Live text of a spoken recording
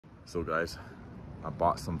So guys, I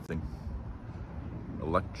bought something.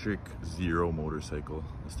 Electric Zero motorcycle.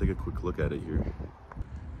 Let's take a quick look at it here.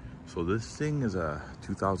 So this thing is a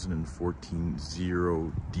 2014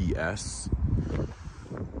 Zero DS.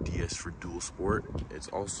 DS for dual sport. It's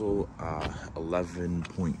also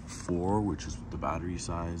 11.4, which is the battery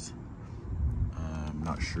size. I'm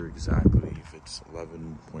not sure exactly if it's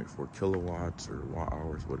 11.4 kilowatts or watt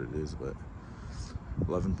hours, what it is, but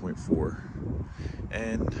 11.4.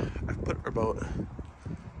 And I've put about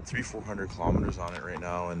 300-400 kilometers on it right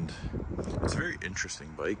now, and it's a very interesting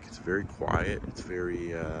bike. It's very quiet. It's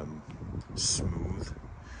very smooth,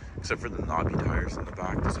 except for the knobby tires in the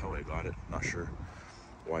back. That's how I got it. Not sure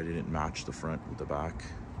why I didn't match the front with the back.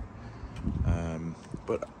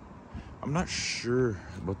 But I'm not sure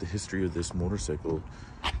about the history of this motorcycle.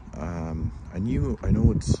 I know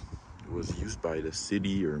it was used by the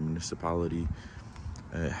city or municipality.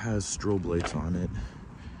 It has strobe lights on it.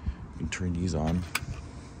 You can turn these on.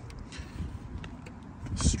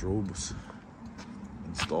 Strobes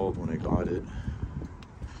installed when I got it.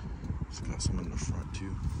 It's got some in the front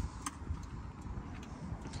too.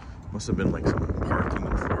 Must have been like some parking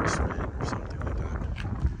enforcement or something like that.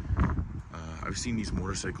 I've seen these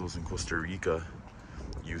motorcycles in Costa Rica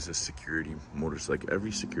use as security motorcycle.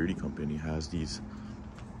 Every security company has these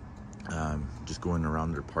just going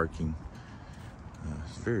around their parking.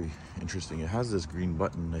 It's very interesting. It has this green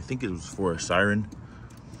button. I think it was for a siren,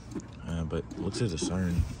 but it looks like the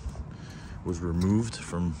siren was removed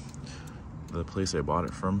from the place I bought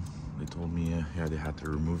it from. They told me, yeah, they had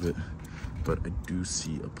to remove it. But I do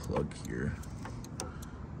see a plug here.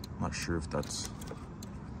 I'm not sure if that's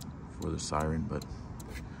for the siren, but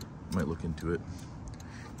I might look into it.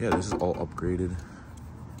 Yeah, this is all upgraded.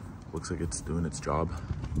 Looks like it's doing its job.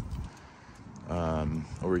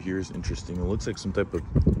 Over here is interesting. It looks like some type of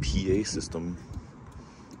PA system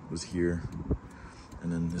was here.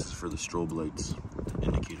 And then this is for the strobe lights,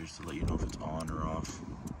 indicators to let you know if it's on or off.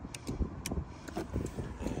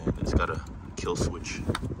 And it's got a kill switch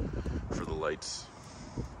for the lights,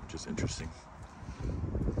 which is interesting.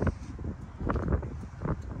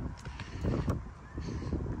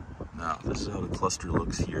 Now, this is how the cluster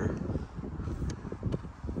looks here.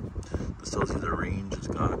 This tells you the range it's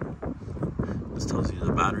got. This tells you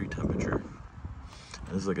the battery temperature. And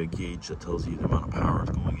this is like a gauge that tells you the amount of power is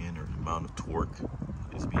going in or the amount of torque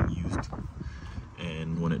is being used.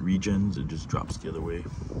 And when it regens, it just drops the other way.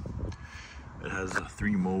 It has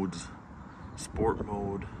 3 modes: sport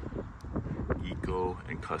mode, eco,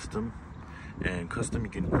 and custom. And custom, you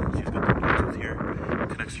can use the Bluetooth here. It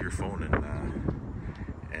connects to your phone,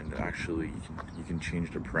 and actually you can change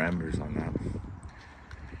the parameters on that.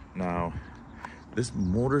 Now, this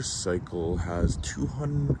motorcycle has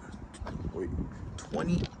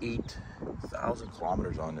 28,000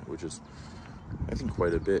 kilometers on it, which is, I think,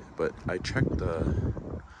 quite a bit. But I checked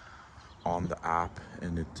on the app,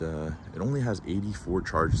 and it only has 84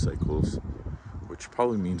 charge cycles, which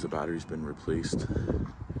probably means the battery's been replaced,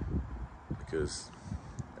 because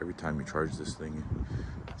every time you charge this thing,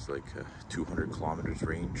 it's like 200 kilometers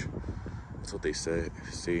range. That's what they say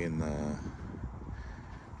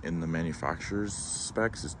in the manufacturer's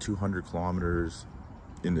specs, is 200 kilometers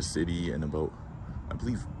in the city and about, I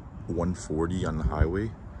believe, 140 on the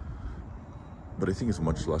highway. But I think it's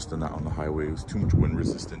much less than that on the highway. It was too much wind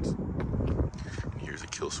resistance. And here's a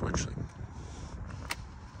kill switch.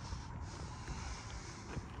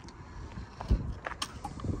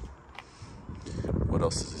 What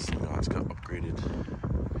else is this thing got? It's got upgraded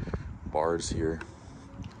bars here.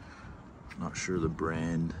 Not sure the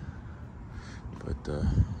brand, but it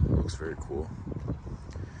looks very cool.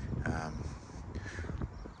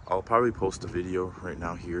 I'll probably post a video right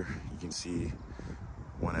now here. You can see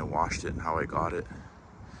when I washed it and how I got it,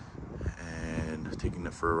 and taking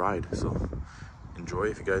it for a ride. So enjoy.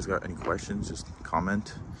 If you guys got any questions, just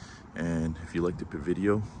comment. And if you liked the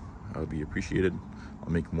video, I would be appreciated. I'll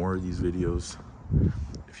make more of these videos.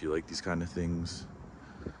 If you like these kind of things,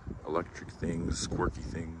 electric things, quirky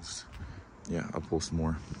things, yeah, I'll post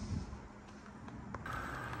more.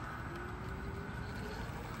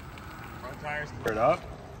 Front tires squared up.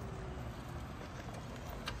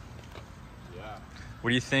 Yeah. What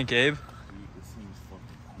do you think, Abe? This seems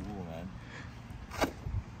fucking cool, man.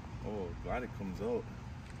 Oh, glad it comes out.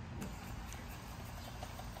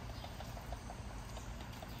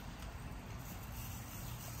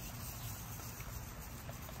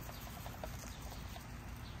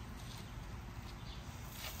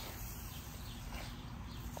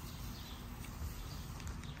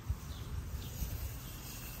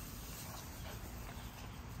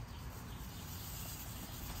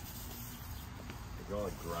 Go.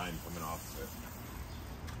 lot of grime coming off of it.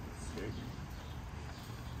 Okay.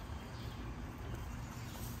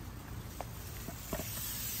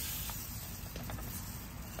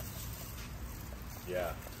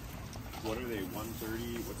 Yeah. What are they?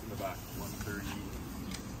 130? What's in the back? 130.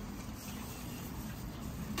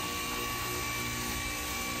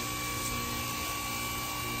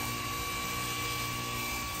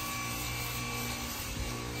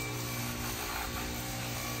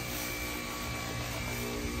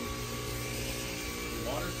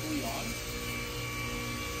 Water fully on?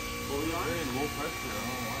 Fully on? They're in low pressure. I don't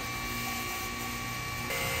know why.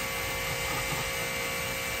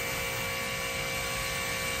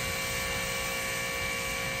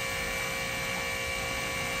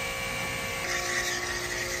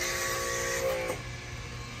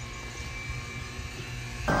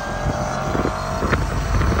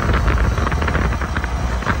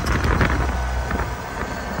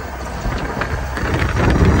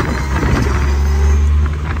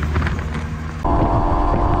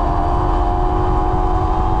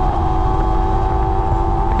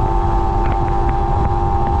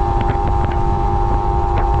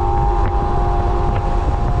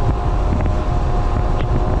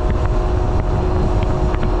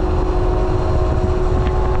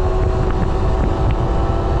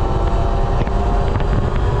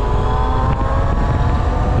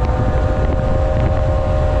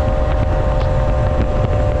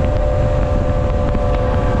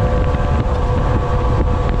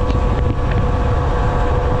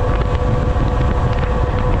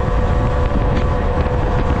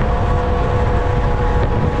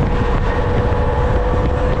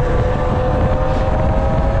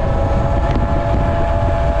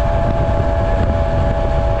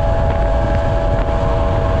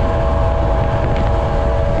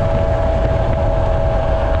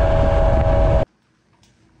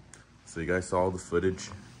 So you guys saw all the footage.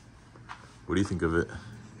 What do you think of it?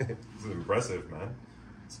 It's impressive, man.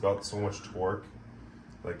 It's got so much torque,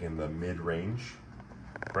 like in the mid-range,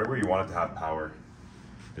 right where you want it to have power.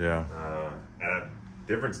 Yeah. At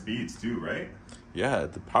different speeds too, right? Yeah,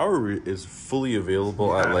 the power is fully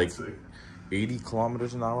available at like it's 80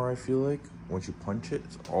 kilometers an hour, I feel like. Once you punch it,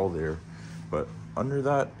 it's all there. But under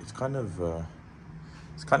that, it's kind of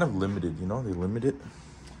limited, you know? They limit it.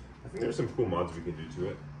 I think there's some cool mods we can do to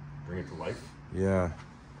it. Bring it to life. Yeah.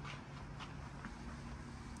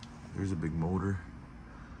 There's a big motor.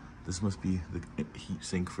 This must be the heat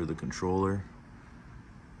sink for the controller.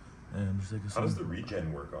 And there's like How does the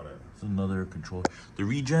regen work on it? It's another controller. The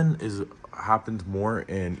regen happens more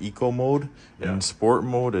in eco mode. Yeah. In sport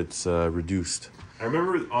mode, it's reduced. I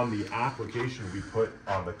remember on the application we put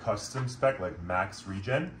on the custom spec like max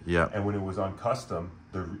regen. Yeah. And when it was on custom,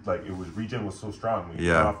 regen was so strong when you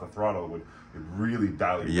Yeah. cut off the throttle, it really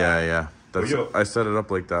dialed it Yeah, down. yeah. That's I set it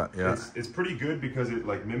up like that. Yeah. It's pretty good because it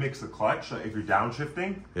like mimics the clutch. Like if you're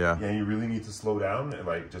downshifting, Yeah. and you really need to slow down and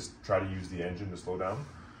like just try to use the engine to slow down,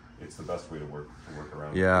 it's the best way to work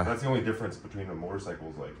around. Yeah. That's the only difference between the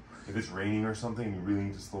motorcycles. Like if it's raining or something and you really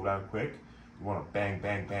need to slow down quick, you want to bang,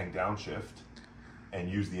 bang, bang downshift and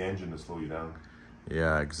use the engine to slow you down.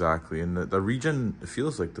 Yeah, exactly. And the regen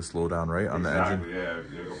feels like the slowdown, right, on the engine.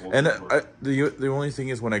 Yeah. And the only thing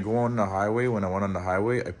is when I go on the highway, when I went on the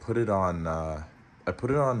highway, I put it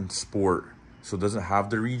on sport, so it doesn't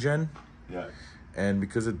have the regen. Yeah. And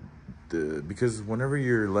because whenever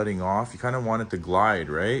you're letting off, you kind of want it to glide,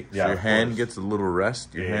 right? Yeah, so your hand course. gets a little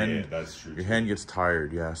rest. Your hand, that's true. Your hand gets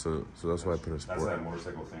tired. Yeah, so that's why I put a sport. That's that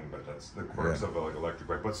motorcycle thing, but that's the quirks of a like electric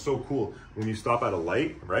bike. But it's so cool when you stop at a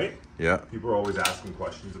light, right? Yeah. People are always asking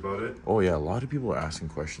questions about it. Oh yeah, a lot of people are asking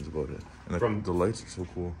questions about it, and the lights are so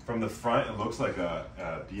cool. From the front, it looks like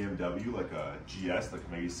a BMW, like a GS, like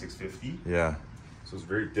maybe 650. Yeah. So it's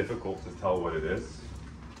very difficult to tell what it is.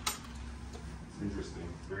 It's interesting.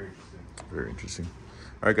 Very interesting. Very interesting.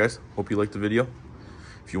 All right, guys. Hope you liked the video.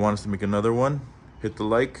 If you want us to make another one, hit the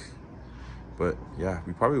like. But yeah,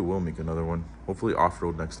 we probably will make another one. Hopefully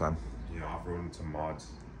off-road next time. Yeah, off-road and some mods.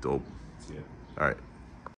 Dope. See ya. All right.